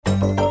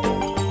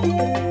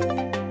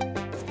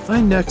I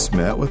next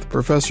met with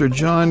Professor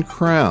John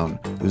Crown,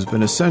 who's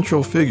been a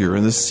central figure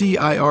in the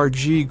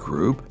CIRG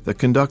group that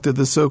conducted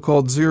the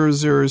so-called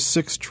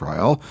 006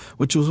 trial,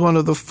 which was one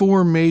of the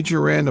 4 major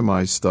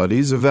randomized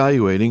studies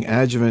evaluating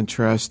adjuvant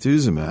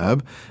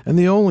trastuzumab, and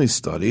the only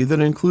study that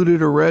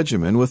included a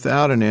regimen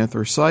without an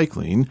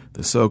anthracycline,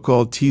 the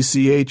so-called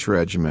TCH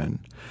regimen.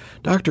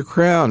 Dr.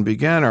 Crown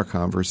began our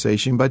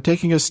conversation by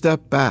taking a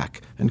step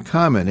back and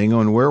commenting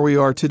on where we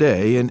are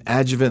today in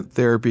adjuvant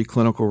therapy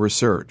clinical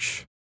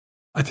research.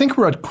 I think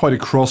we're at quite a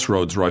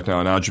crossroads right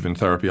now in adjuvant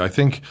therapy. I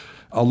think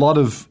a lot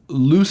of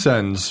loose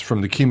ends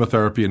from the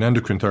chemotherapy and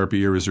endocrine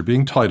therapy eras are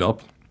being tied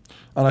up.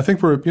 And I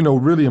think we're,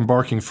 really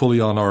embarking fully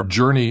on our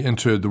journey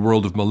into the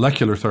world of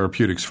molecular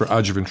therapeutics for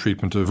adjuvant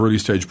treatment of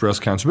early-stage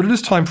breast cancer. But it is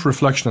time for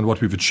reflection on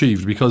what we've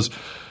achieved, because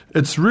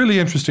it's really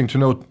interesting to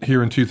note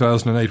here in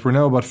 2008, we're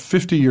now about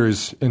 50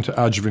 years into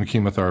adjuvant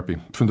chemotherapy,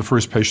 from the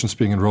first patients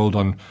being enrolled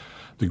on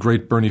the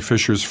great Bernie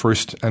Fisher's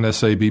first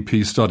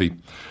NSABP study.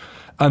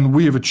 And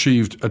we have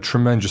achieved a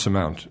tremendous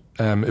amount.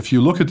 If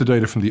you look at the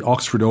data from the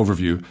Oxford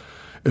overview,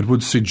 it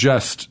would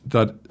suggest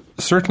that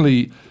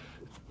certainly,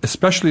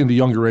 especially in the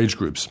younger age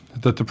groups,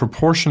 that the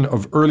proportion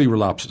of early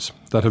relapses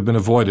that have been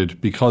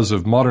avoided because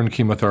of modern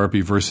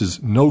chemotherapy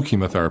versus no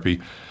chemotherapy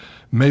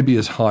may be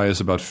as high as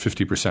about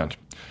 50%.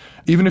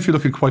 Even if you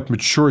look at quite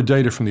mature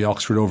data from the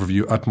Oxford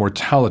overview at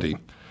mortality,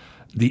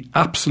 the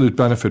absolute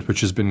benefit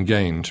which has been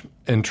gained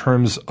in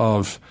terms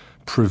of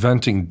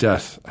preventing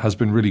death has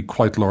been really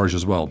quite large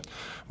as well.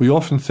 We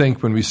often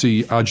think when we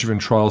see adjuvant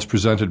trials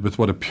presented with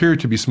what appear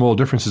to be small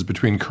differences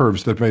between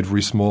curves, they've made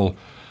very small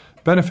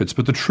benefits.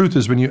 But the truth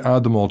is when you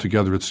add them all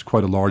together, it's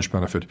quite a large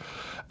benefit.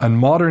 And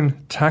modern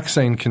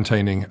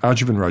taxane-containing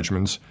adjuvant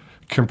regimens,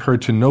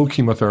 compared to no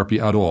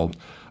chemotherapy at all,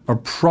 are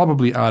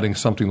probably adding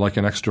something like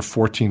an extra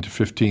 14 to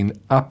 15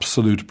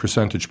 absolute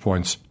percentage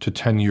points to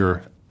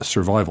 10-year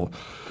survival,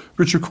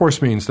 which of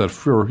course means that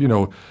for,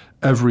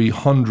 every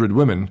 100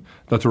 women,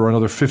 that there are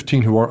another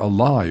 15 who are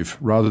alive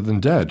rather than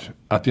dead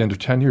at the end of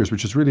 10 years,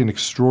 which is really an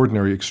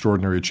extraordinary,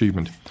 extraordinary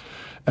achievement.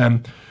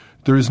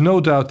 There is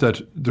no doubt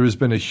that there has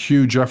been a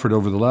huge effort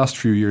over the last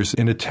few years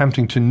in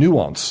attempting to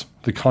nuance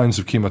the kinds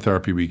of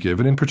chemotherapy we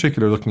give, and in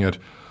particular looking at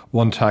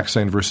one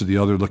taxane versus the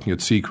other, looking at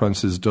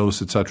sequences,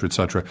 dose, etc.,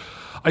 etc.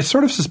 I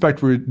sort of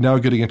suspect we're now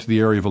getting into the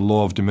area of a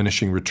law of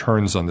diminishing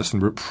returns on this,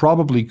 and we're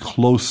probably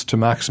close to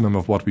maximum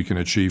of what we can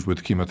achieve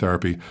with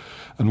chemotherapy.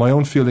 And my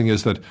own feeling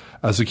is that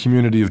as a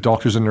community of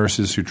doctors and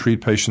nurses who treat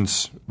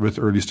patients with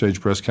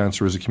early-stage breast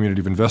cancer, as a community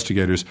of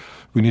investigators,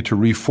 we need to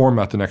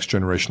reformat the next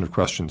generation of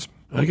questions.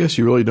 I guess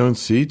you really don't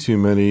see too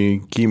many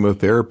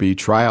chemotherapy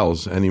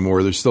trials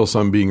anymore. There's still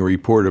some being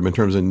reported in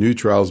terms of new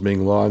trials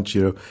being launched,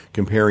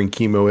 comparing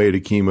chemo A to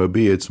chemo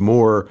B. It's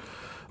more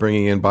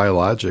bringing in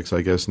biologics,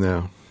 I guess,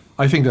 now.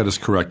 I think that is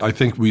correct. I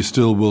think we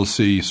still will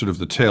see sort of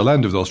the tail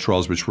end of those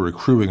trials, which were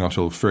accruing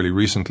until fairly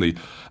recently.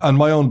 And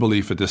my own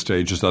belief at this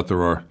stage is that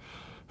there are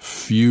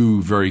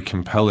few very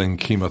compelling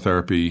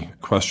chemotherapy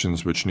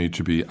questions which need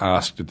to be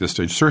asked at this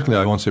stage. Certainly,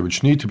 I won't say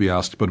which need to be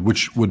asked, but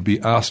which would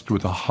be asked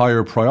with a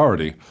higher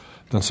priority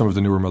than some of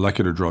the newer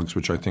molecular drugs,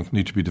 which I think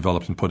need to be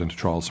developed and put into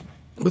trials.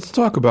 Let's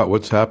talk about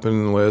what's happened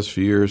in the last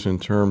few years in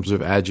terms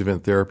of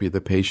adjuvant therapy,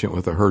 the patient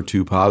with a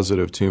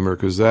HER2-positive tumor,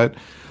 because that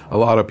a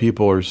lot of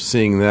people are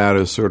seeing that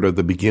as sort of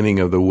the beginning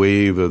of the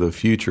wave of the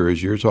future,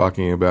 as you're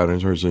talking about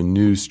in terms of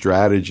new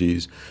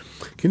strategies.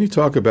 Can you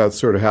talk about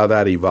sort of how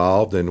that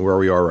evolved and where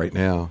we are right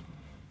now?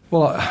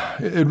 Well,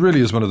 it really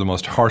is one of the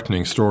most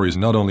heartening stories,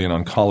 not only in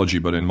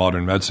oncology, but in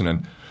modern medicine.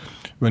 And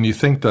when you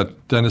think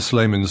that Dennis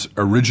Lehman's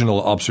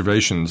original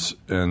observations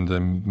in the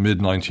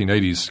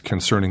mid-1980s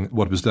concerning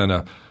what was then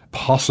a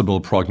possible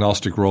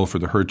prognostic role for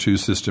the HER2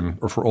 system,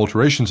 or for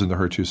alterations in the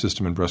HER2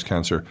 system in breast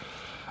cancer,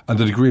 and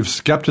the degree of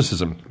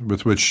skepticism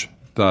with which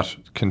that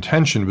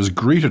contention was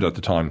greeted at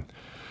the time,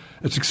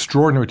 it's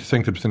extraordinary to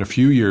think that within a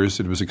few years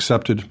it was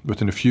accepted.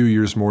 Within a few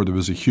years more, there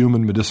was a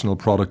human medicinal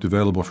product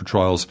available for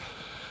trials.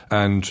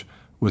 And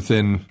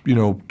within,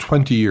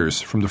 20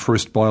 years from the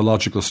first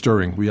biological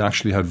stirring, we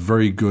actually had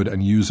very good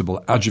and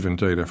usable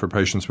adjuvant data for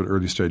patients with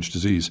early-stage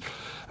disease.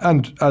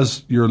 And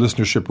as your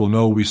listenership will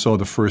know, we saw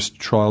the first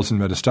trials in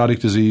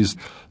metastatic disease,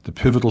 the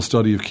pivotal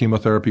study of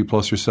chemotherapy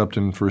plus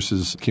Herceptin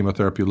versus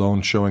chemotherapy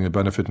alone, showing a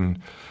benefit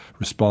in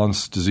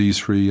response,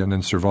 disease-free, and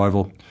in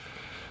survival.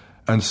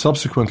 And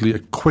subsequently a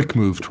quick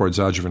move towards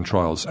adjuvant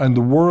trials. And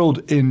the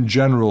world in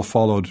general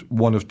followed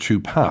one of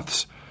two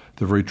paths.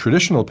 The very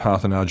traditional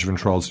path in adjuvant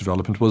trials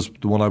development was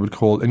the one I would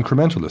call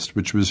incrementalist,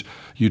 which was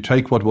you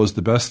take what was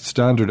the best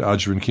standard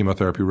adjuvant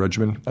chemotherapy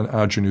regimen and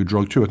add your new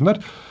drug to it.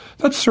 And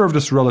that served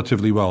us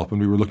relatively well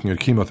when we were looking at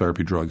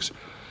chemotherapy drugs.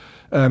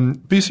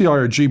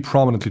 BCIRG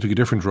prominently took a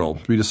different role.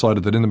 We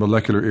decided that in the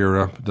molecular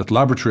era that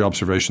laboratory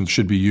observations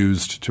should be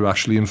used to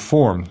actually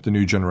inform the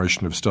new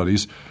generation of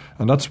studies.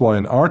 And that's why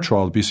in our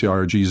trial,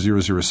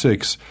 BCIRG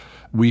 006,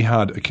 we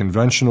had a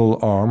conventional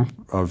arm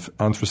of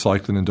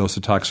anthracycline and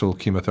docetaxel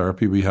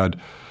chemotherapy. We had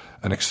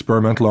an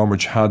experimental arm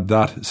which had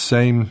that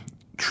same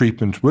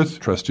treatment with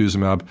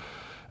trastuzumab.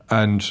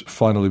 And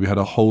finally, we had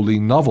a wholly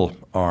novel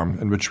arm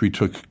in which we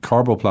took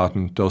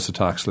carboplatin,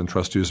 docetaxel, and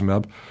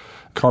trastuzumab,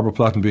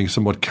 carboplatin being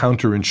somewhat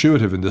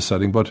counterintuitive in this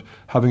setting, but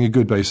having a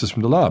good basis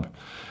from the lab.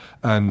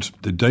 And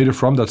the data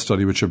from that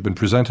study, which have been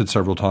presented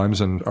several times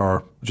and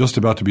are just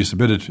about to be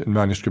submitted in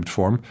manuscript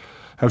form,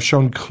 have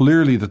shown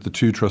clearly that the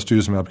two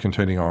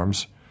trastuzumab-containing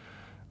arms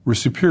were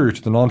superior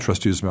to the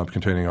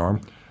non-trastuzumab-containing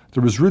arm.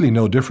 There was really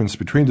no difference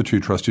between the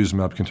two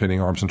trastuzumab-containing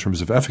arms in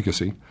terms of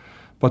efficacy,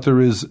 but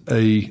there is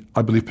a,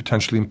 I believe,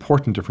 potentially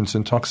important difference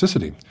in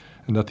toxicity,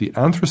 in that the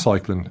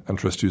anthracycline and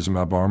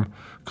trastuzumab arm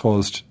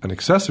caused an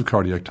excessive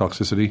cardiac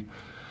toxicity.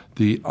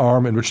 The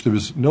arm in which there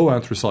was no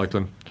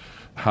anthracycline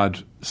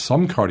had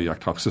some cardiac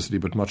toxicity,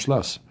 but much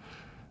less.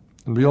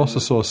 And we also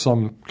saw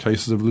some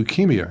cases of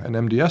leukemia and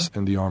MDS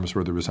in the arms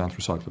where there was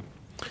anthracycline.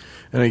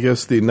 And I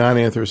guess the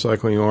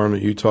non-anthracycline arm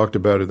that you talked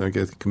about, I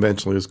guess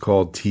conventionally is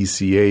called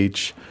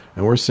TCH,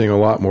 and we're seeing a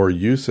lot more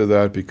use of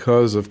that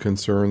because of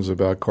concerns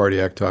about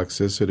cardiac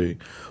toxicity.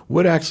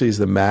 What actually is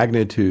the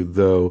magnitude,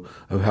 though,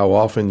 of how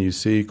often you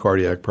see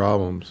cardiac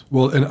problems?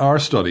 Well, in our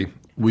study,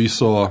 we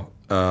saw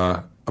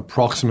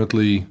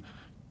approximately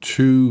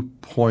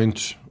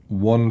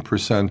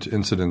 2.1%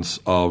 incidence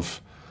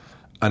of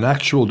an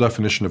actual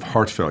definition of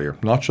heart failure,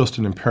 not just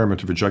an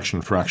impairment of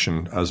ejection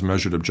fraction as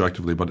measured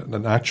objectively, but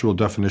an actual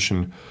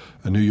definition,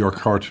 a New York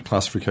Heart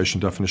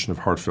classification definition of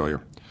heart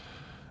failure,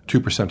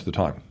 2% of the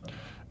time.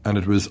 And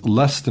it was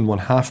less than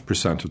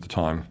 0.5% of the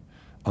time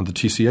on the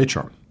TCH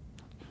arm.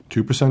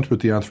 2%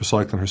 with the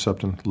anthracycline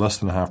Herceptin, less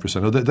than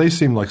 0.5%. Now, they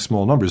seem like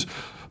small numbers,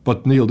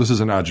 but Neil, this is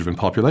an adjuvant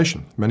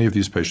population. Many of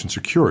these patients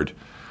are cured.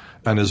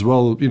 And as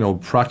well,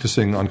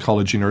 practicing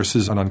oncology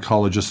nurses and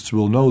oncologists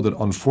will know that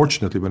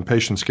unfortunately when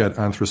patients get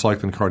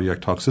anthracycline cardiac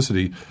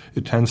toxicity,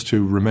 it tends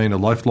to remain a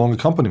lifelong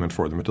accompaniment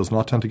for them. It does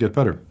not tend to get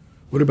better.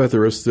 What about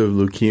the risk of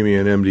leukemia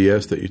and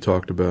MDS that you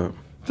talked about?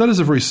 That is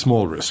a very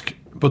small risk.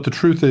 But the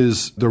truth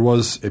is there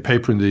was a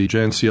paper in the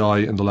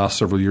JNCI in the last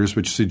several years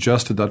which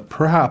suggested that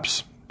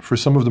perhaps for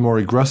some of the more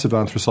aggressive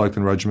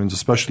anthracycline regimens,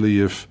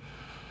 especially if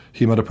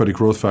hematopoietic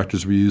growth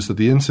factors we use, that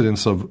the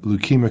incidence of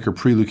leukemic or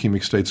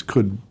pre-leukemic states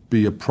could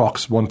be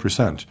approx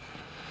 1%.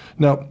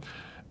 Now,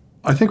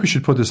 I think we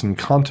should put this in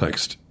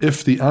context.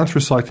 If the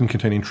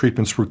anthracycline-containing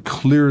treatments were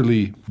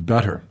clearly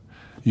better,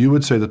 you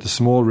would say that the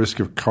small risk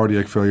of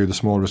cardiac failure, the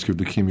small risk of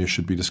leukemia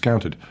should be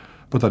discounted.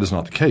 But that is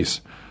not the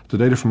case. The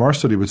data from our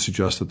study would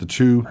suggest that the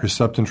two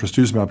Herceptin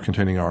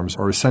trastuzumab-containing arms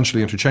are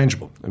essentially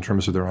interchangeable in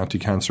terms of their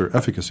anti-cancer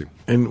efficacy.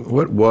 And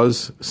what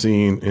was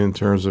seen in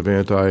terms of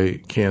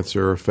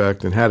anti-cancer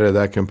effect, and how did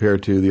that compare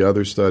to the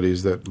other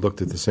studies that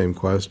looked at the same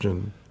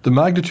question? The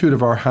magnitude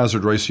of our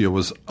hazard ratio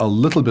was a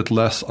little bit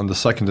less on the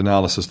second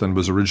analysis than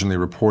was originally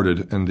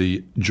reported in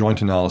the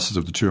joint analysis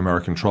of the two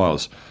American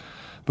trials.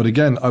 But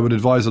again, I would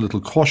advise a little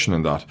caution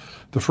in that.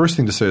 The first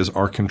thing to say is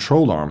our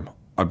control arm,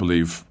 I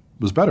believe,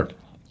 was better.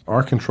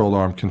 Our control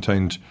arm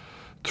contained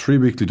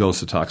 3-weekly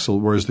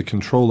docetaxel, whereas the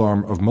control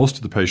arm of most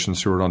of the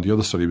patients who were on the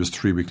other study was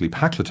 3-weekly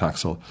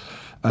paclitaxel.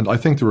 And I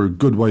think there are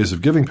good ways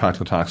of giving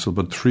paclitaxel,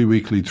 but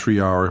 3-weekly,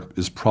 3-hour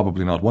is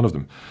probably not one of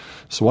them.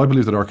 So I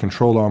believe that our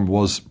control arm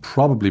was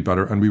probably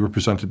better, and we were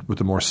presented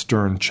with a more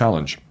stern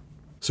challenge.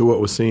 So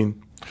what was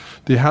seen?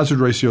 The hazard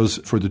ratios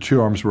for the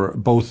two arms were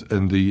both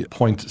in the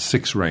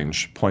 0.6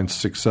 range,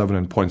 0.67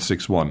 and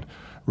 0.61.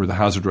 Were the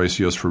hazard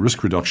ratios for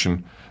risk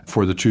reduction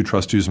for the two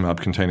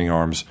trastuzumab-containing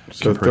arms.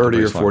 So 30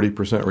 or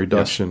 40%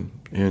 reduction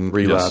in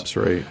relapse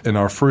rate. In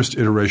our first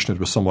iteration, it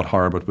was somewhat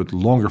higher, but with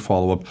longer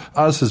follow-up,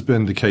 as has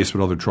been the case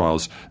with other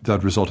trials,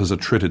 that result has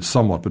attrited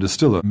somewhat, but it's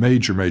still a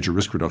major, major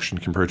risk reduction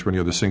compared to any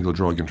other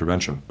single-drug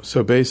intervention.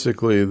 So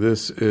basically,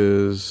 this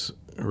is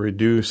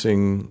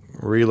reducing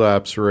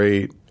relapse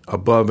rate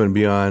above and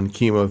beyond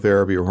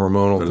chemotherapy or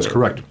hormonal therapy. That is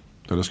correct.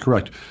 That is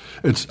correct.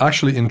 It's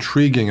actually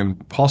intriguing,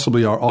 and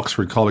possibly our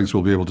Oxford colleagues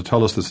will be able to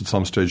tell us this at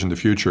some stage in the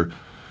future,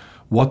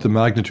 what the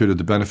magnitude of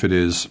the benefit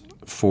is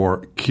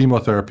for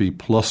chemotherapy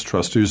plus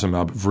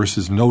trastuzumab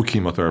versus no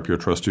chemotherapy or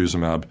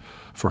trastuzumab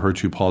for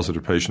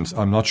HER2-positive patients.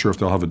 I'm not sure if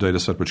they'll have a data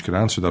set which could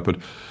answer that, but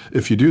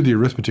if you do the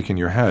arithmetic in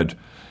your head,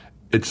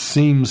 it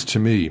seems to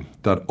me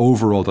that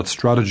overall that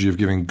strategy of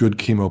giving good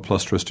chemo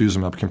plus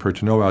trastuzumab compared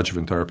to no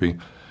adjuvant therapy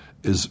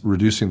is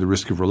reducing the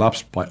risk of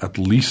relapse by at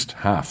least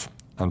half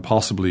and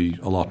possibly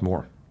a lot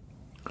more.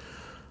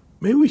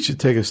 Maybe we should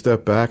take a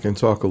step back and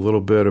talk a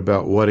little bit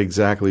about what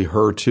exactly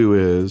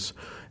HER2 is,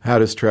 how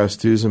does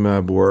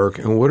trastuzumab work,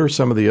 and what are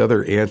some of the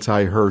other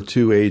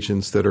anti-HER2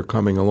 agents that are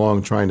coming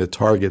along trying to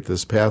target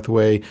this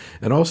pathway,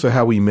 and also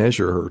how we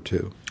measure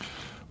HER2.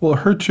 Well,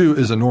 HER2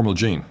 is a normal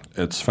gene.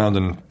 It's found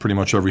in pretty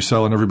much every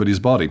cell in everybody's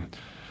body.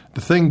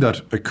 The thing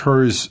that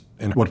occurs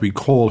in what we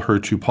call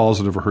HER2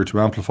 positive or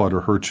HER2 amplified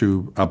or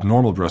HER2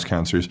 abnormal breast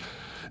cancers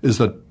is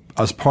that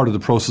as part of the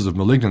process of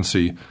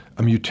malignancy,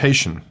 a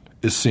mutation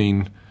is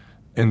seen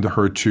in the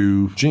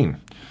HER2 gene.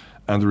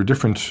 And there are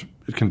different,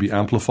 it can be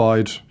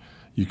amplified,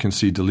 you can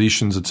see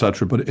deletions,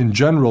 etc. But in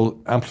general,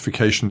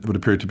 amplification would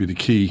appear to be the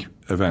key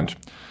event.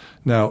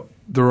 Now,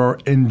 there are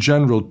in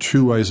general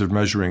two ways of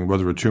measuring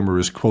whether a tumor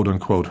is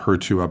quote-unquote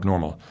HER2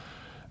 abnormal.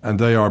 And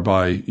they are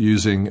by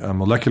using a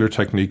molecular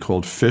technique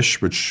called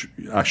FISH, which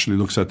actually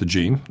looks at the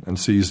gene and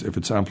sees if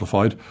it's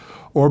amplified,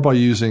 or by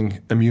using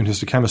immune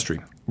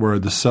histochemistry, where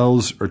the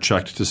cells are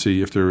checked to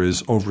see if there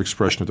is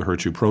overexpression of the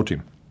HER2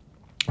 protein.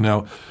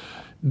 Now,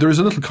 there is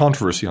a little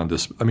controversy on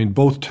this. I mean,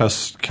 both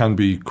tests can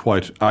be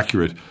quite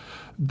accurate.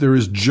 There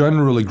is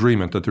general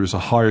agreement that there is a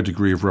higher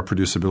degree of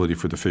reproducibility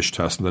for the FISH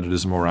test and that it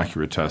is a more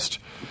accurate test,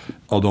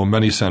 although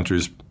many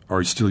centers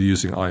are still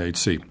using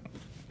IHC.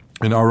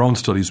 In our own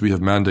studies, we have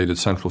mandated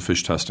central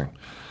FISH testing.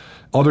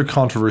 Other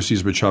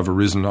controversies which have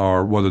arisen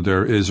are whether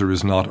there is or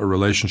is not a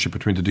relationship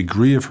between the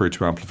degree of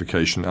HER2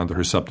 amplification and the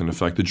Herceptin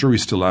effect. The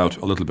jury's still out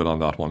a little bit on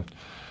that one.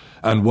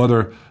 And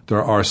whether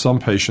there are some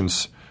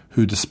patients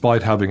who,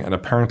 despite having an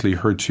apparently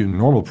HER2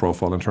 normal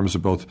profile in terms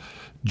of both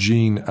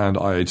gene and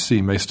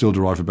IHC, may still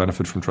derive a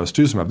benefit from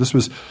trastuzumab. This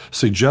was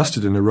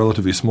suggested in a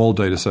relatively small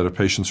data set of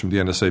patients from the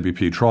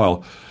NSABP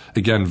trial.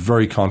 Again,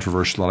 very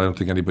controversial, and I don't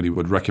think anybody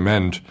would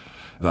recommend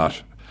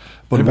that.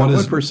 But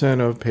what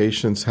percent of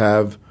patients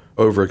have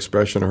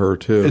overexpression of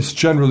HER2? It's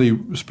generally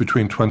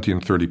between 20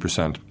 and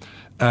 30%.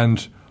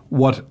 And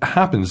what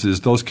happens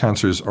is those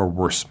cancers are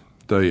worse.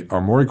 They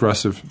are more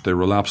aggressive, they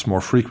relapse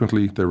more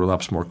frequently, they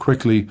relapse more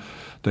quickly,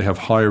 they have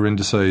higher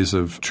indices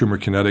of tumor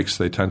kinetics,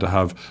 they tend to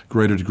have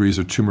greater degrees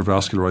of tumor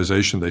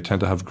vascularization, they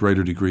tend to have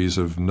greater degrees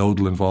of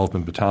nodal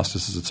involvement,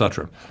 metastasis,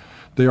 etc.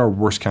 They are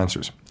worse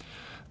cancers.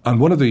 And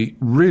one of the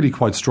really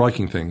quite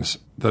striking things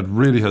that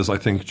really has, I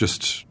think,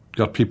 just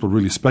got people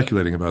really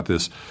speculating about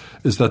this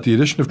is that the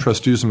addition of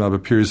trastuzumab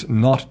appears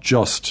not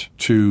just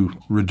to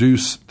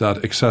reduce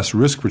that excess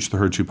risk which the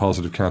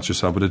HER2-positive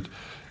cancers have, but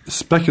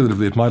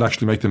speculatively it might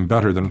actually make them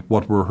better than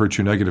what were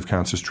HER2-negative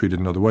cancers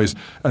treated in other ways.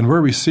 And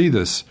where we see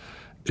this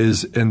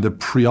is in the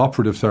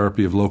preoperative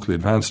therapy of locally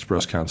advanced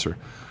breast cancer,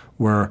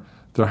 where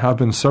there have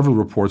been several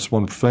reports,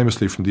 one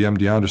famously from the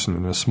MD Anderson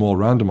in a small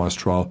randomized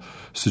trial,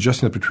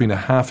 suggesting that between a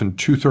half and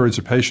two-thirds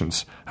of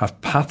patients have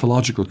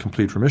pathological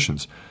complete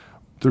remissions.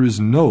 There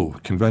is no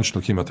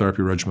conventional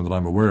chemotherapy regimen that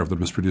I'm aware of that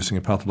was producing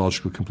a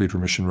pathological complete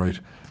remission rate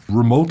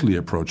remotely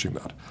approaching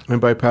that.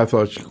 And by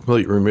pathological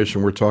complete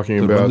remission, we're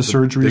talking about the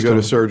surgery they go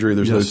to surgery,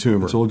 there's no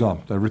tumor. It's all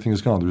gone. Everything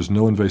is gone. There is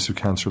no invasive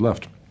cancer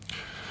left.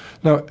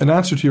 Now, in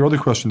answer to your other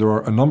question, there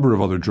are a number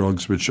of other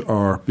drugs which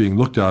are being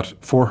looked at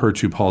for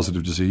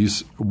HER2-positive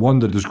disease. One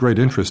that there's great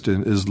interest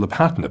in is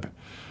lapatinib.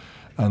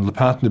 And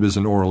lapatinib is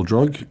an oral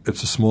drug.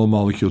 It's a small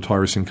molecule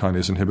tyrosine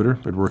kinase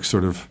inhibitor. It works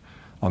sort of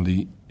on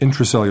the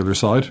intracellular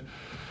side.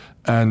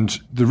 And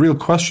the real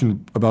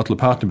question about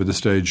lapatinib at this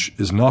stage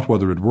is not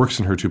whether it works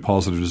in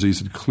HER2-positive disease.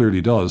 It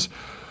clearly does.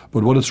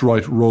 But what its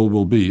right role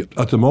will be.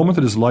 At the moment,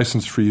 it is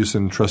licensed for use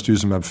in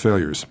trastuzumab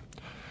failures.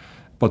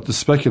 But the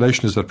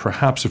speculation is that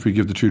perhaps if we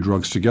give the two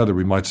drugs together,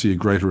 we might see a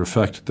greater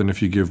effect than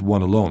if you give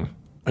one alone.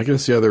 I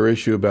guess the other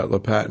issue about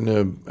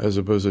lapatinib, as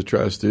opposed to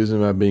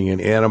trastuzumab being an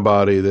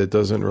antibody that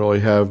doesn't really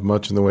have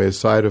much in the way of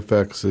side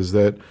effects, is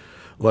that,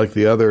 like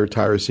the other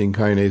tyrosine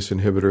kinase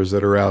inhibitors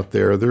that are out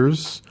there,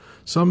 there's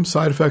some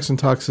side effects and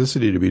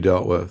toxicity to be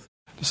dealt with.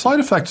 The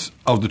side effects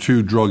of the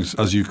two drugs,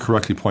 as you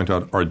correctly point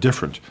out, are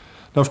different.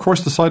 Now, of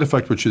course, the side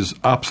effect which has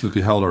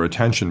absolutely held our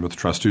attention with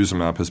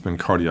trastuzumab has been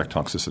cardiac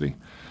toxicity.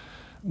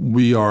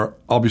 We are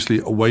obviously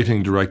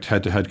awaiting direct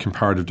head-to-head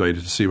comparative data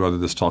to see whether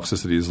this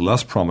toxicity is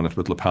less prominent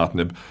with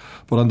lapatinib.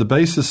 But on the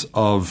basis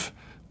of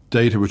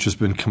data which has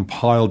been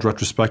compiled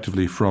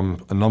retrospectively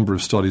from a number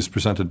of studies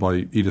presented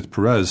by Edith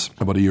Perez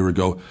about a year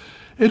ago,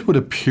 it would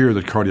appear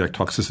that cardiac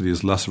toxicity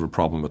is less of a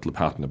problem with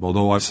lapatinib,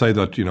 although I say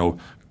that,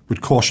 with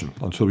caution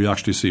until we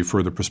actually see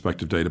further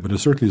prospective data. But it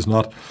certainly is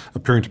not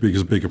appearing to be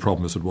as big a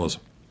problem as it was.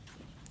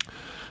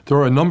 There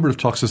are a number of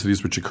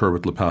toxicities which occur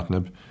with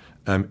lapatinib.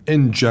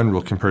 In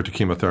general, compared to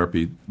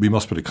chemotherapy, we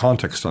must put a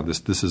context on this.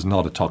 This is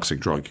not a toxic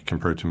drug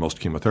compared to most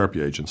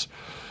chemotherapy agents.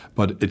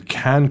 But it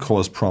can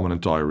cause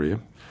prominent diarrhea.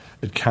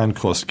 It can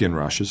cause skin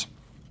rashes.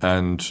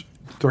 And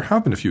there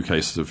have been a few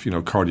cases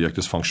of, cardiac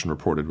dysfunction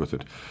reported with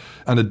it.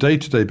 On a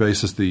day-to-day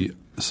basis, the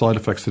side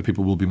effects that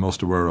people will be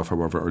most aware of,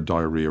 however, are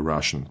diarrhea,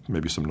 rash, and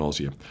maybe some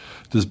nausea.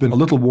 There's been a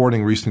little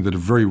warning recently that a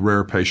very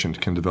rare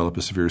patient can develop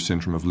a severe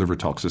syndrome of liver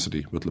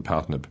toxicity with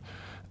lapatinib.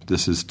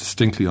 This is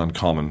distinctly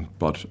uncommon,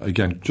 but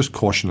again, just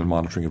caution and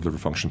monitoring of liver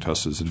function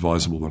tests is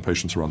advisable when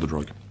patients are on the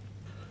drug.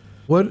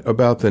 What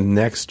about the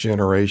next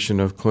generation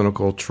of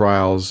clinical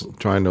trials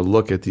trying to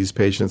look at these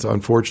patients?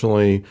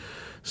 Unfortunately,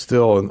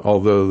 still,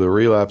 although the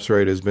relapse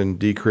rate has been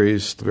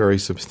decreased very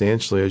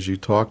substantially, as you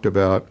talked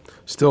about,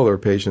 still there are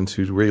patients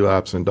who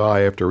relapse and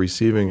die after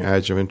receiving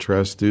adjuvant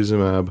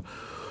trastuzumab.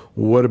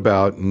 What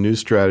about new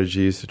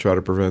strategies to try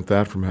to prevent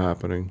that from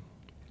happening?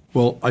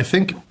 Well, I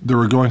think there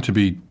are going to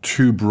be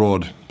two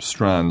broad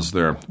strands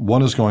there.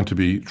 One is going to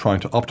be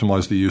trying to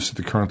optimize the use of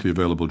the currently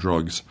available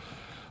drugs,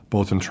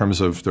 both in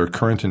terms of their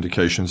current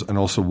indications and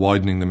also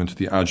widening them into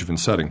the adjuvant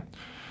setting.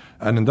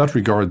 And in that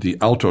regard, the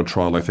ALTO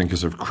trial, I think,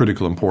 is of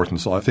critical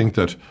importance. I think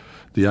that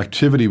the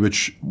activity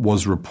which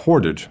was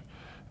reported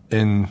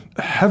in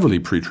heavily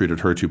pretreated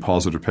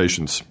HER2-positive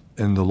patients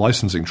in the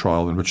licensing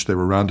trial in which they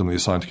were randomly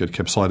assigned to get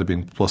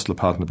capecitabine plus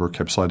lapatinib or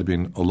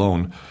capecitabine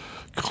alone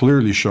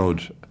clearly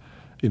showed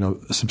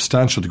a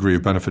substantial degree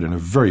of benefit in a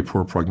very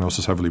poor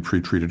prognosis, heavily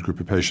pre-treated group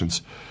of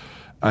patients.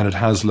 And it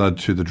has led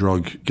to the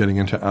drug getting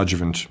into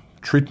adjuvant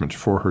treatment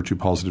for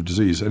HER2-positive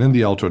disease. And in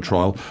the ALTO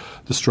trial,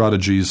 the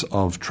strategies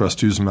of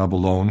trastuzumab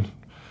alone,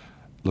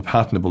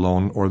 lapatinib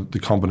alone, or the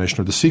combination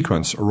of the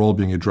sequence are all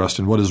being addressed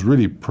in what is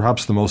really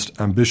perhaps the most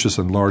ambitious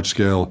and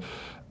large-scale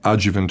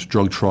adjuvant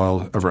drug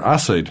trial ever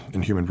assayed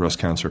in human breast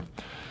cancer.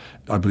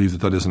 I believe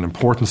that is an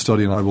important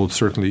study, and I will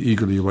certainly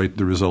eagerly await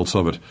the results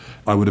of it.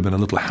 I would have been a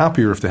little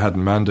happier if they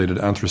hadn't mandated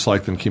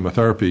anthracycline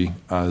chemotherapy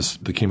as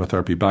the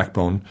chemotherapy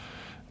backbone,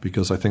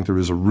 because I think there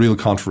is a real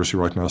controversy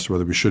right now as to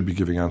whether we should be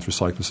giving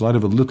anthracyclines. And I'd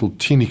have a little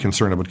teeny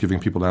concern about giving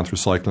people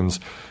anthracyclines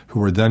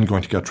who are then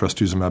going to get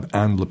trastuzumab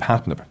and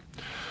lapatinib.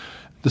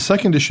 The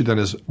second issue then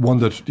is one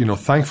that,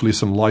 thankfully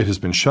some light has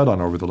been shed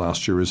on over the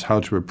last year, is how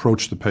to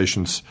approach the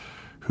patients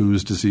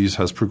whose disease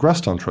has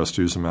progressed on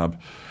trastuzumab.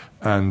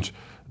 And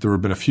there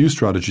have been a few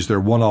strategies there.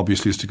 One,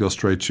 obviously, is to go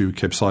straight to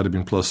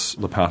capecitabine plus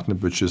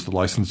lapatinib, which is the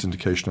licensed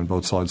indication on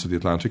both sides of the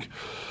Atlantic.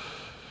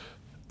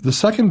 The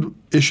second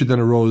issue then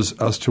arose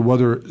as to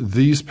whether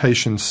these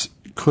patients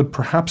could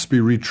perhaps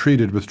be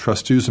retreated with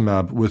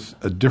trastuzumab with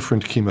a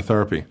different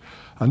chemotherapy.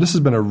 And this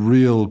has been a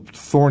real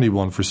thorny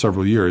one for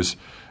several years.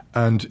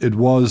 And it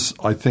was,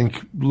 I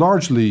think,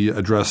 largely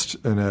addressed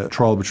in a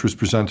trial which was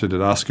presented at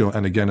ASCO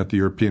and again at the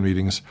European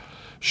meetings,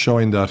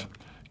 showing that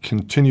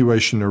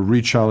continuation or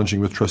re-challenging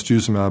with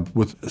trastuzumab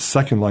with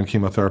second-line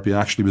chemotherapy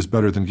actually was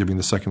better than giving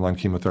the second-line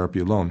chemotherapy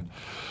alone.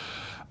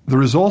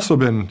 There has also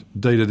been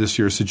data this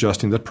year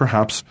suggesting that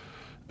perhaps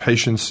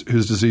patients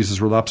whose disease has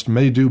relapsed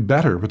may do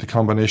better with the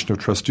combination of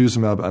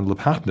trastuzumab and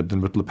lapatinib than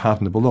with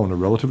lapatinib alone, a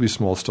relatively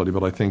small study,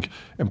 but I think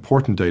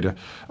important data.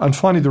 And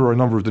finally, there are a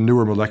number of the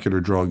newer molecular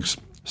drugs,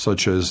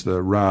 such as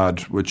the RAD,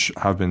 which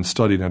have been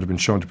studied and have been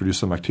shown to produce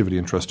some activity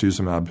in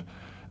trastuzumab,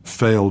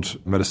 failed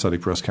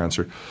metastatic breast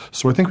cancer.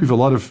 So I think we have a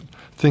lot of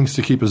things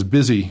to keep us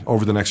busy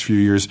over the next few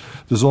years.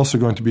 There's also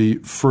going to be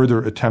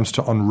further attempts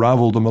to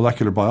unravel the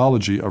molecular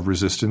biology of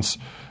resistance,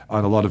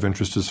 and a lot of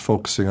interest is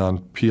focusing on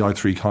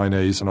PI3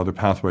 kinase and other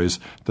pathways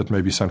that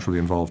may be centrally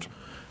involved.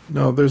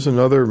 Now, there's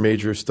another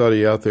major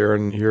study out there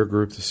in your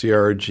group, the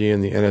CIRG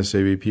and the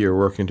NSABP are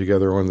working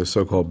together on the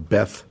so-called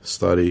BETH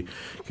study.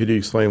 Could you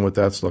explain what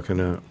that's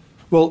looking at?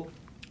 Well,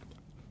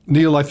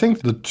 Neil, I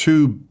think the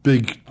two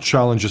big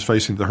challenges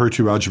facing the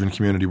HER2 adjuvant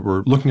community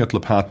were looking at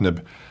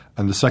lapatinib,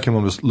 and the second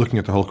one was looking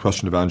at the whole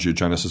question of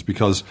angiogenesis,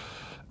 because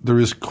there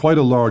is quite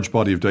a large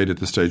body of data at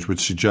this stage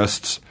which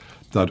suggests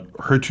that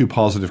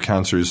HER2-positive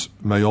cancers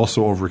may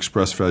also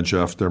overexpress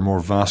VEGF. They're more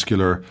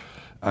vascular,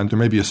 and there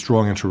may be a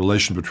strong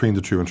interrelation between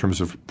the two in terms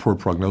of poor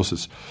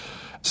prognosis.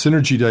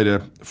 Synergy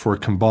data for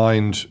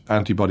combined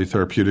antibody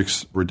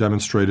therapeutics were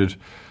demonstrated,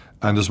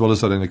 and as well as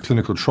that in a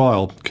clinical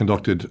trial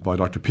conducted by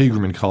Dr.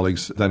 Pegram and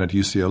colleagues then at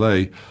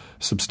UCLA,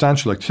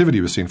 substantial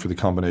activity was seen for the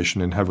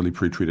combination in heavily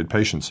pretreated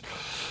patients.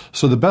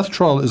 So the BETH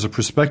trial is a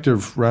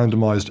prospective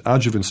randomized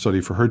adjuvant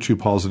study for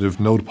HER2-positive,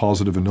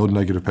 node-positive, and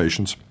node-negative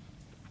patients,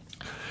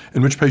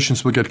 in which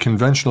patients will get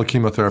conventional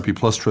chemotherapy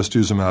plus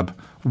trastuzumab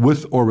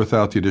with or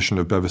without the addition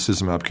of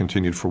bevacizumab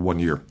continued for 1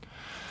 year.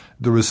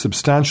 There was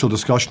substantial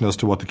discussion as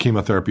to what the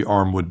chemotherapy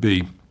arm would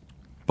be,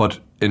 but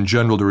in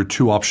general there are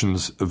two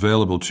options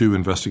available to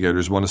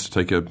investigators. One is to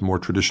take a more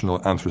traditional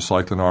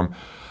anthracycline arm,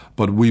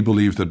 but we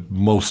believe that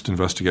most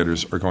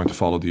investigators are going to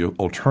follow the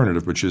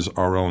alternative, which is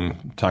our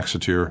own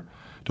Taxotere,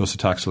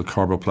 docetaxel,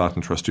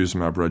 carboplatin,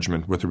 trastuzumab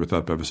regimen with or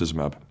without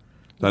bevacizumab.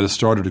 That has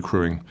started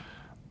accruing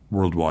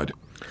worldwide.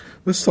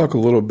 Let's talk a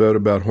little bit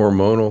about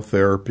hormonal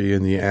therapy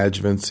in the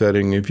adjuvant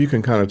setting. If you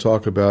can kind of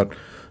talk about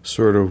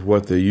sort of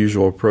what the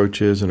usual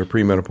approach is in a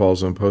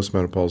premenopausal and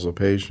postmenopausal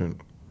patient.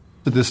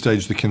 At this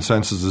stage, the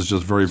consensus is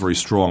just very, very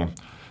strong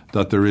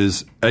that there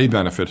is a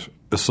benefit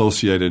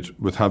associated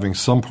with having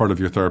some part of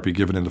your therapy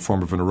given in the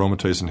form of an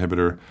aromatase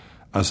inhibitor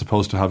as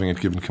opposed to having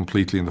it given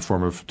completely in the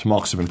form of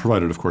tamoxifen,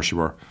 provided, of course, you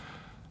are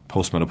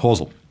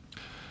postmenopausal.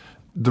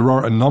 There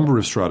are a number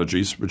of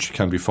strategies which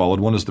can be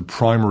followed. One is the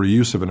primary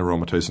use of an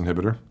aromatase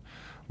inhibitor.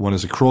 One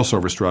is a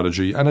crossover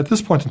strategy. And at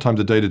this point in time,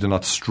 the data do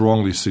not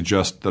strongly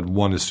suggest that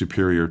one is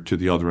superior to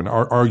the other. And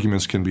our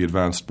arguments can be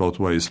advanced both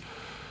ways.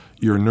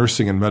 Your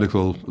nursing and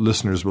medical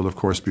listeners will, of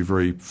course, be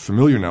very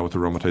familiar now with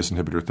aromatase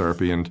inhibitor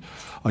therapy. And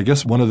I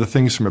guess one of the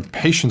things from a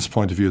patient's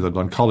point of view that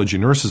oncology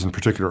nurses in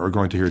particular are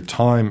going to hear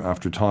time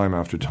after time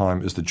after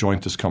time is the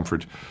joint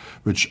discomfort,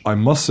 which I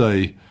must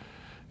say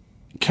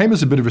came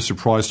as a bit of a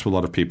surprise to a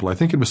lot of people. I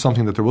think it was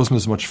something that there wasn't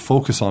as much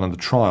focus on in the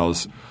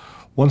trials.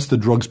 Once the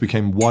drugs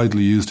became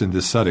widely used in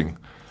this setting,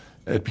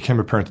 it became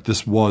apparent that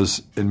this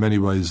was, in many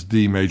ways,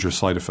 the major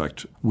side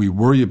effect. We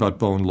worry about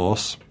bone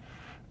loss,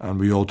 and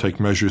we all take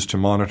measures to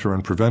monitor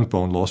and prevent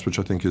bone loss, which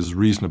I think is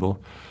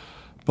reasonable.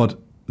 But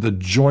the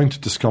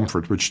joint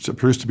discomfort, which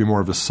appears to be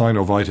more of a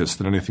synovitis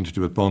than anything to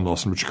do with bone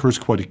loss, and which occurs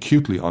quite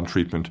acutely on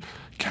treatment,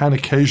 can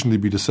occasionally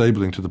be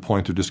disabling to the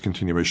point of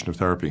discontinuation of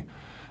therapy.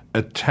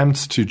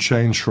 Attempts to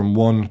change from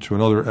one to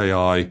another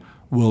AI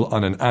will,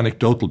 on an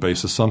anecdotal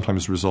basis,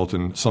 sometimes result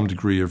in some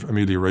degree of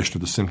amelioration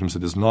of the symptoms.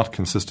 It is not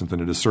consistent,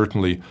 and it is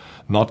certainly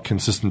not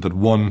consistent that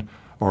one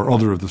or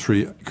other of the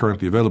three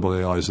currently available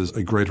AIs is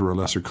a greater or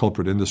lesser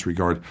culprit in this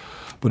regard.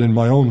 But in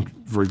my own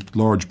very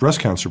large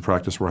breast cancer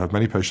practice, where I have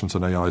many patients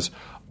on AIs,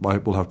 I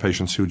will have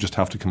patients who just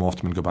have to come off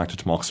them and go back to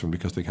tamoxifen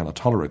because they cannot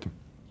tolerate them.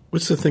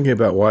 What's the thinking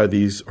about why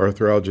these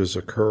arthralgias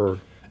occur?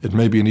 It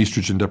may be an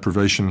estrogen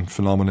deprivation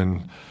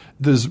phenomenon.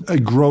 There's a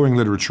growing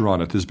literature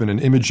on it. There's been an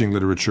imaging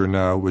literature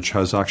now which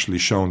has actually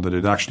shown that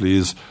it actually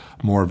is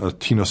more of a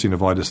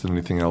tenosynovitis than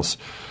anything else.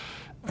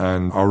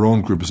 And our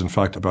own group is in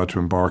fact about to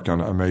embark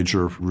on a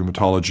major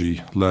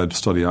rheumatology-led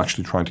study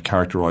actually trying to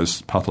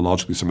characterize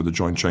pathologically some of the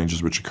joint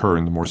changes which occur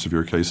in the more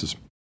severe cases.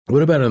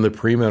 What about in the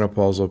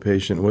premenopausal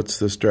patient? What's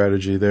the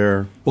strategy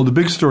there? Well, the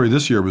big story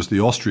this year was the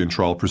Austrian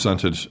trial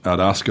presented at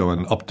ASCO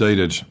and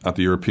updated at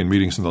the European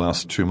meetings in the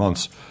last 2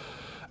 months.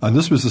 And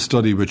this was a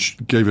study which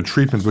gave a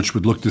treatment which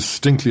would look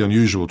distinctly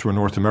unusual to a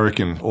North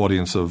American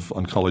audience of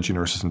oncology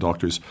nurses and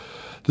doctors.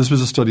 This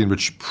was a study in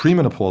which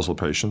premenopausal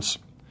patients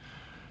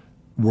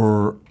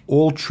were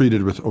all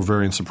treated with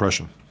ovarian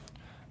suppression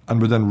and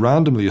were then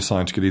randomly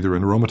assigned to get either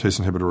an aromatase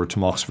inhibitor or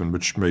tamoxifen,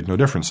 which made no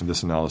difference in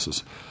this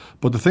analysis.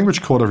 But the thing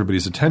which caught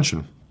everybody's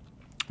attention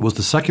was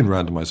the second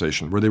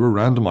randomization, where they were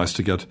randomized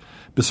to get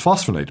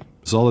bisphosphonate,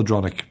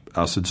 zoledronic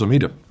acid,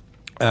 Zomida.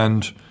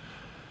 And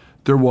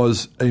there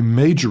was a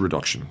major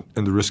reduction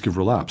in the risk of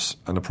relapse,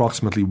 and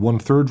approximately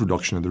 1/3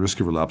 reduction in the risk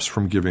of relapse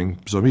from giving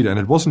Zomida. And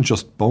it wasn't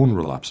just bone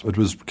relapse, it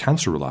was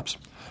cancer relapse.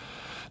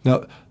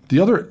 Now, the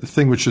other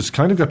thing which has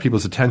kind of got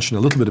people's attention a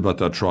little bit about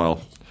that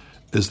trial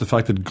is the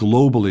fact that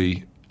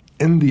globally,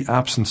 in the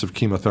absence of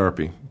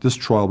chemotherapy, this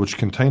trial, which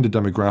contained a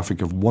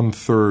demographic of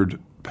 1/3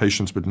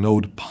 patients with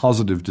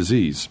node-positive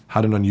disease,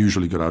 had an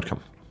unusually good outcome.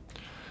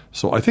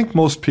 So I think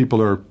most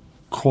people are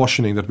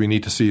cautioning that we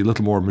need to see a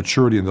little more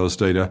maturity in those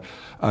data.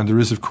 And there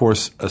is, of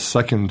course, a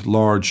second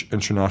large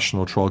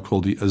international trial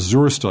called the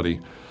Azure study,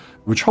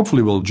 which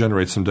hopefully will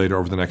generate some data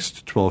over the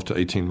next 12 to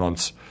 18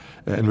 months,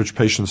 in which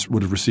patients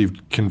would have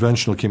received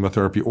conventional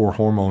chemotherapy or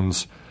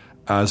hormones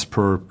as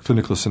per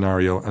clinical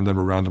scenario and then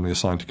were randomly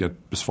assigned to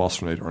get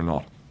bisphosphonate or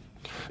not.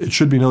 It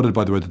should be noted,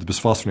 by the way, that the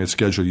bisphosphonate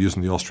schedule used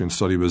in the Austrian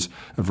study was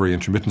a very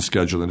intermittent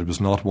schedule, and it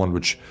was not one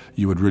which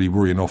you would really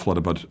worry an awful lot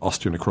about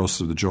osteonecrosis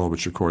of the jaw,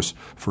 which, of course,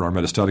 for our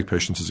metastatic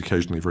patients is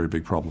occasionally a very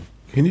big problem.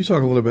 Can you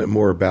talk a little bit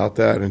more about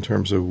that in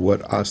terms of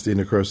what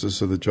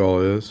osteonecrosis of the jaw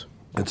is?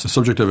 It's a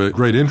subject of a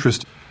great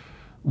interest.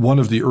 One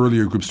of the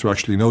earlier groups to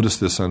actually notice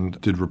this and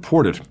did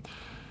report it.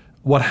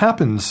 What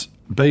happens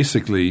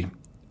basically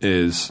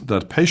is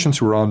that patients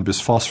who are on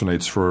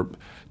bisphosphonates for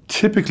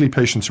typically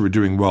patients who are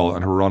doing well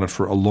and who are on it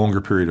for a longer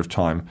period of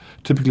time,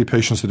 typically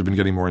patients that have been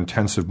getting more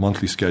intensive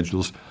monthly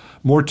schedules,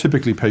 more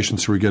typically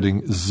patients who are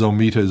getting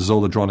Zomita,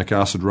 zoledronic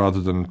acid, rather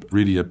than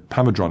really a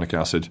pamidronic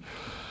acid,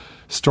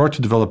 start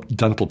to develop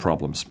dental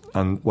problems.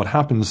 And what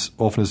happens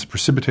often is a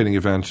precipitating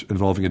event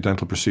involving a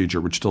dental procedure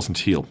which doesn't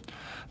heal.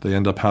 They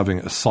end up having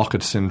a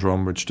socket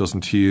syndrome which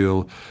doesn't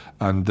heal,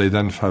 and they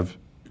then have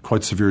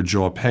quite severe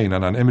jaw pain,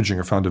 and on imaging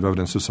are found of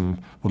evidence of some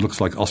what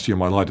looks like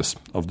osteomyelitis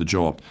of the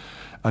jaw.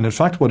 And in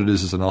fact what it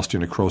is an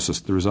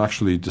osteonecrosis. There is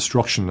actually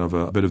destruction of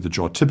a bit of the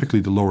jaw,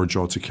 typically the lower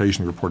jaw. It's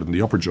occasionally reported in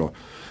the upper jaw.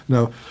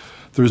 Now,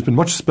 there has been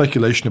much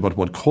speculation about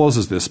what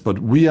causes this, but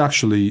we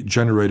actually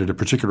generated a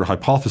particular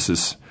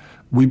hypothesis.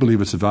 We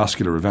believe it's a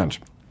vascular event.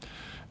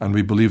 And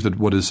we believe that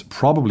what is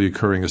probably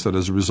occurring is that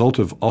as a result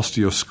of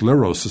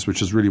osteosclerosis,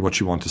 which is really what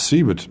you want to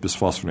see with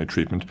bisphosphonate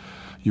treatment,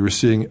 you are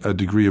seeing a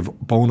degree of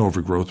bone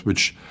overgrowth,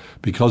 which,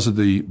 because of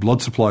the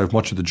blood supply of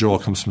much of the jaw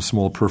comes from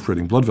small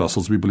perforating blood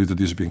vessels, we believe that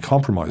these are being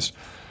compromised.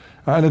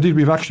 And indeed,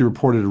 we've actually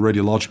reported a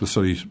radiological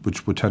study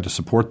which would tend to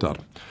support that.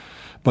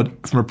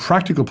 But from a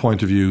practical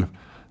point of view,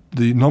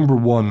 the number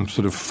one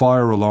sort of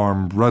fire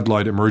alarm, red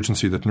light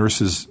emergency that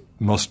nurses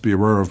must be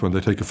aware of when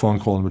they take a phone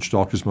call and which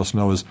doctors must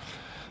know is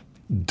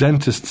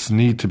dentists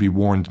need to be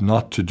warned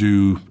not to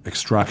do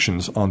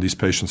extractions on these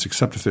patients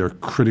except if they are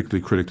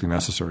critically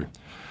necessary.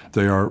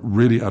 They are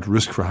really at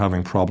risk for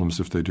having problems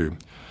if they do.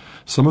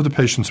 Some of the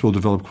patients will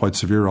develop quite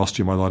severe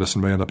osteomyelitis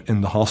and may end up in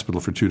the hospital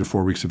for 2 to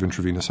 4 weeks of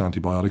intravenous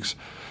antibiotics.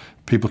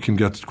 People can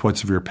get quite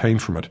severe pain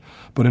from it.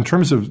 But in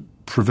terms of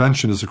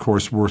prevention is, of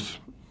course, worth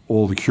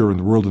all the cure in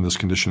the world in this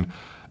condition.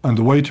 And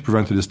the way to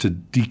prevent it is to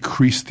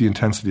decrease the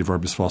intensity of our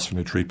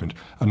bisphosphonate treatment.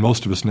 And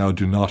most of us now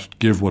do not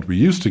give what we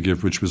used to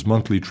give, which was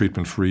monthly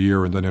treatment for a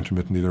year and then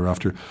intermittently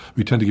thereafter.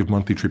 We tend to give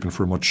monthly treatment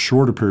for a much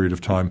shorter period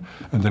of time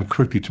and then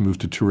quickly to move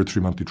to 2 or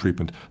 3 monthly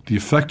treatment. The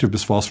effect of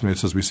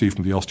bisphosphonates, as we see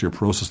from the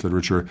osteoporosis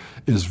literature,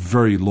 is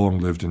very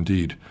long-lived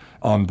indeed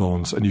on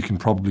bones, and you can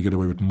probably get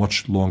away with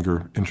much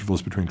longer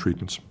intervals between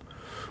treatments.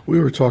 We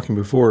were talking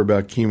before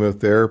about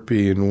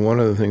chemotherapy, and one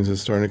of the things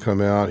that's starting to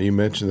come out, you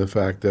mentioned the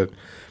fact that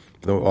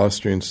the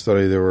Austrian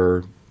study, there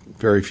were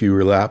very few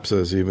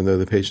relapses, even though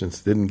the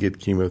patients didn't get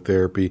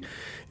chemotherapy,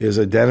 is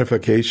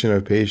identification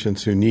of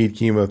patients who need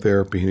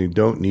chemotherapy and who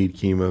don't need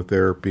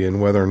chemotherapy, and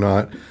whether or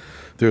not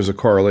there's a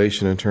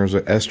correlation in terms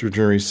of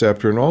estrogen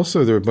receptor, and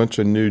also there are a bunch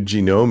of new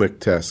genomic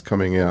tests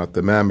coming out,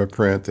 the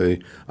MammaPrint,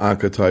 the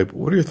Oncotype.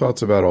 What are your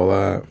thoughts about all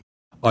that?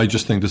 I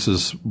just think this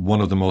is one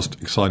of the most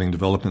exciting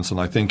developments, and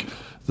I think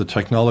the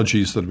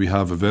technologies that we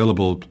have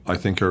available, I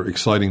think, are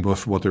exciting both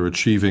for what they're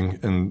achieving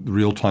in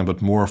real time,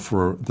 but more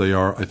for they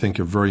are, I think,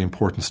 a very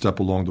important step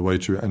along the way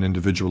to an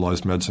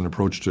individualized medicine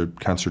approach to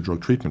cancer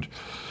drug treatment.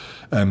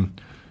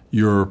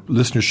 Your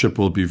listenership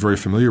will be very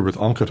familiar with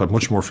Oncotype,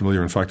 much more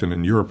familiar, in fact, than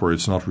in Europe, where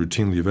it's not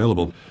routinely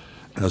available.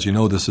 As you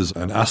know, this is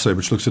an assay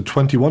which looks at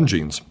 21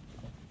 genes.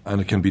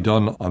 And it can be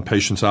done on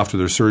patients after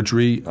their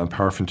surgery on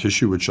paraffin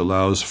tissue, which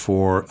allows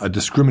for a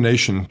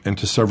discrimination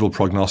into several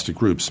prognostic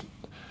groups.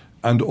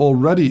 And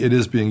already it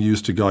is being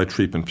used to guide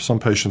treatment. Some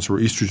patients who are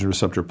estrogen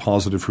receptor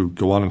positive who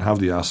go on and have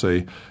the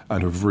assay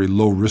and have a very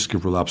low risk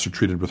of relapse are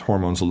treated with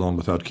hormones alone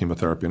without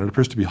chemotherapy. And it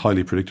appears to be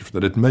highly predictive for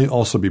that. It may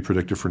also be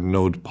predictive for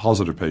node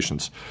positive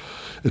patients.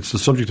 It's the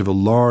subject of a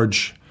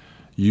large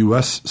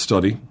US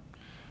study,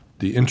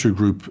 the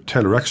intergroup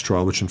TAILOR-X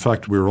trial, which in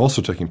fact we're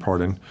also taking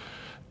part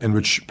in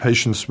which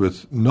patients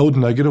with node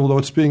negative, although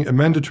it's being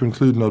amended to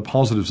include node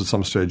positives at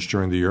some stage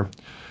during the year,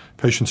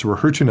 patients who are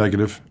HER2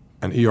 negative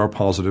and ER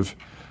positive,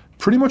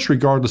 pretty much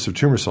regardless of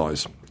tumor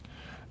size,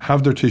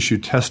 have their tissue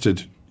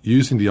tested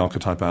using the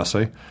Oncotype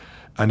assay.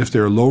 And if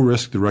they're low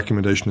risk, the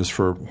recommendation is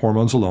for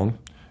hormones alone.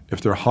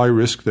 If they're high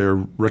risk, they're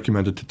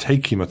recommended to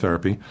take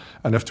chemotherapy.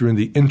 And if they're in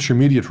the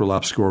intermediate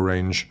relapse score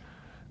range,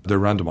 they're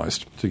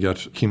randomized to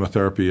get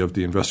chemotherapy of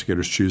the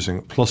investigators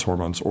choosing plus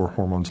hormones or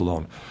hormones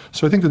alone.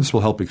 So I think that this will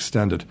help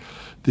extend it.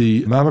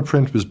 The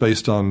MammaPrint was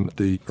based on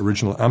the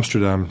original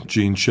Amsterdam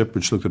gene chip,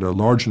 which looked at a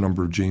larger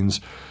number of genes.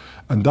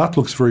 And that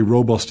looks very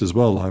robust as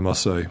well, I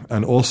must say.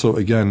 And also,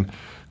 again,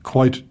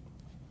 quite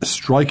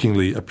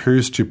strikingly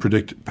appears to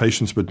predict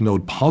patients with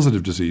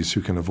node-positive disease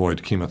who can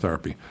avoid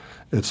chemotherapy.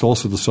 It's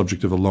also the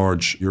subject of a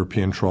large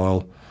European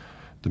trial,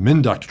 the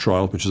MINDACT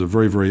trial, which is a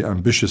very, very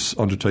ambitious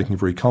undertaking,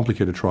 very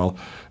complicated trial.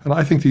 And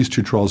I think these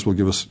two trials will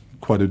give us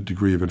quite a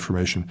degree of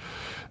information.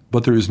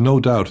 But there is no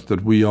doubt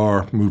that we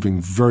are moving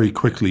very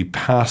quickly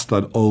past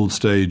that old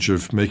stage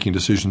of making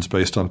decisions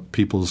based on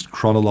people's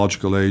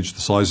chronological age,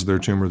 the size of their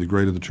tumor, the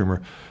grade of the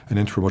tumor, and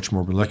into a much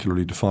more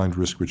molecularly defined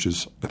risk, which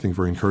is, I think,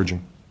 very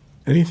encouraging.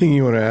 Anything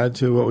you want to add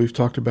to what we've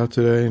talked about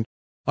today?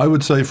 I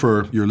would say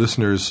for your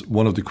listeners,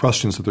 one of the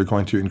questions that they're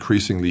going to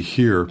increasingly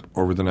hear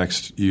over the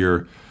next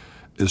year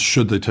is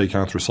should they take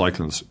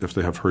anthracyclines if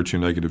they have HER2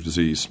 negative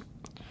disease?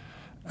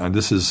 And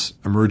this has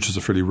emerged as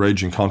a fairly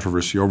raging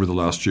controversy over the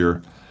last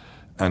year.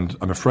 And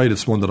I'm afraid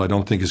it's one that I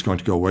don't think is going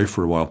to go away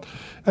for a while.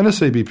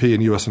 NSABP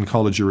and US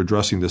Oncology are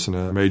addressing this in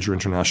a major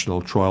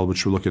international trial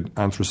which will look at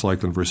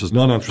anthracycline versus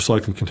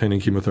non-anthracycline containing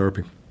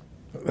chemotherapy.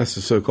 That's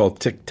the so-called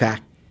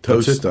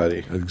tic-tac-toe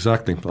study.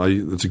 Exactly.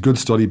 It's a good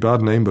study,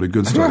 bad name, but a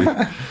good study.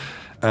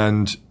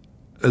 And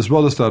as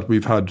well as that,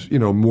 we've had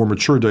more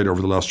mature data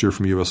over the last year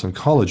from US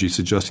Oncology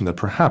suggesting that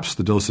perhaps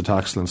the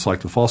docetaxel and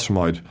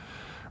cyclophosphamide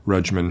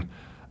regimen,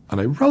 and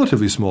a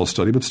relatively small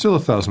study, but still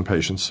 1,000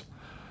 patients,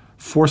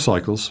 4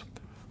 cycles,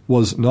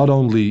 was not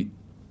only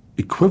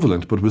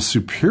equivalent but was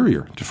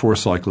superior to 4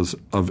 cycles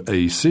of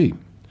AEC,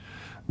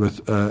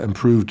 with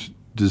improved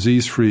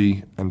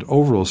disease-free and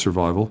overall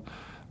survival,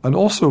 and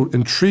also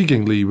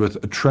intriguingly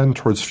with a trend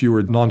towards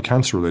fewer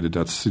non-cancer-related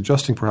deaths,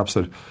 suggesting perhaps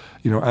that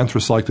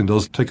anthracycline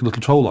does take a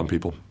little toll on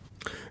people.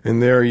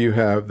 And there you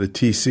have the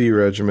TC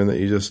regimen that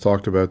you just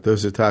talked about,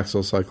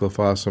 docetaxel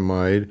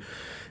cyclophosphamide,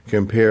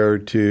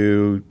 compared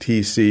to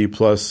TC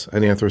plus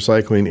an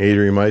anthracycline,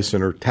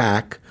 adriamycin, or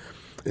TAC.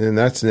 And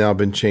that's now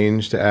been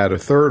changed to add a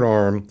third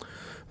arm,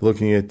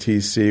 looking at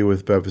TC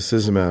with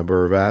bevacizumab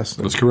or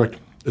Avastin. That's correct.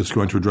 It's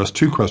going to address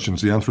 2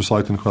 questions, the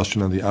anthracycline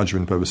question and the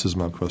adjuvant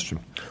bevacizumab question.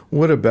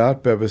 What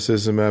about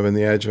bevacizumab in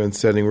the adjuvant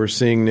setting? We're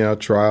seeing now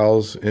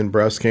trials in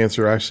breast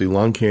cancer, actually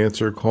lung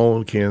cancer,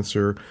 colon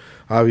cancer.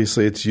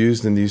 Obviously, it's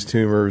used in these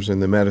tumors in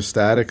the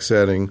metastatic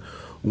setting.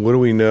 What do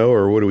we know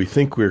or what do we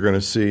think we're going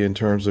to see in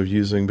terms of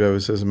using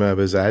bevacizumab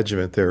as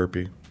adjuvant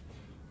therapy?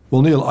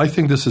 Well, Neil, I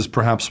think this is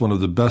perhaps one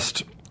of the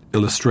best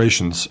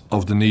illustrations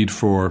of the need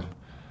for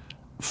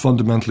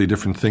fundamentally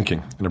different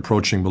thinking in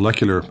approaching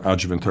molecular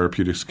adjuvant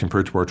therapeutics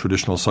compared to our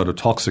traditional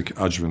cytotoxic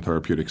adjuvant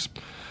therapeutics.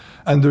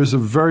 And there's a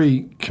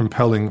very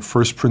compelling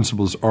first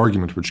principles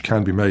argument which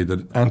can be made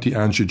that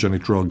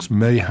anti-angiogenic drugs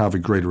may have a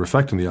greater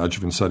effect in the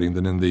adjuvant setting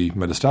than in the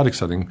metastatic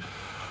setting.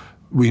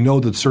 We know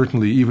that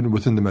certainly even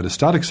within the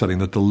metastatic setting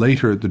that the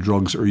later the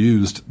drugs are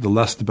used, the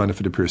less the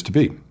benefit appears to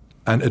be.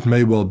 And it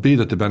may well be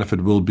that the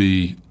benefit will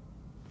be,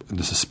 and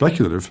this is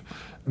speculative,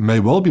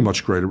 may well be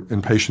much greater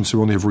in patients who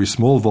only have very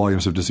small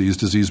volumes of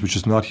disease which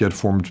has not yet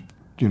formed,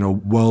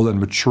 well and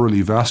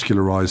maturely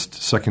vascularized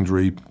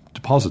secondary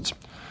deposits.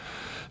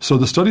 So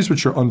the studies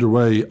which are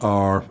underway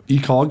are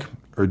ECOG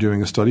are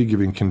doing a study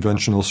giving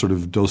conventional sort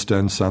of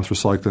dose-dense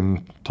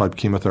anthracycline type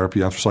chemotherapy,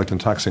 anthracycline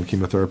taxane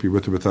chemotherapy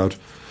with or without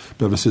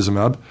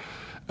bevacizumab.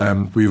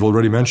 We've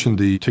already mentioned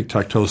the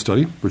tic-tac-toe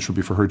study, which will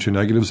be for HER2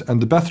 negatives,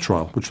 and the BETH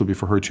trial, which will be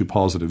for HER2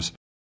 positives.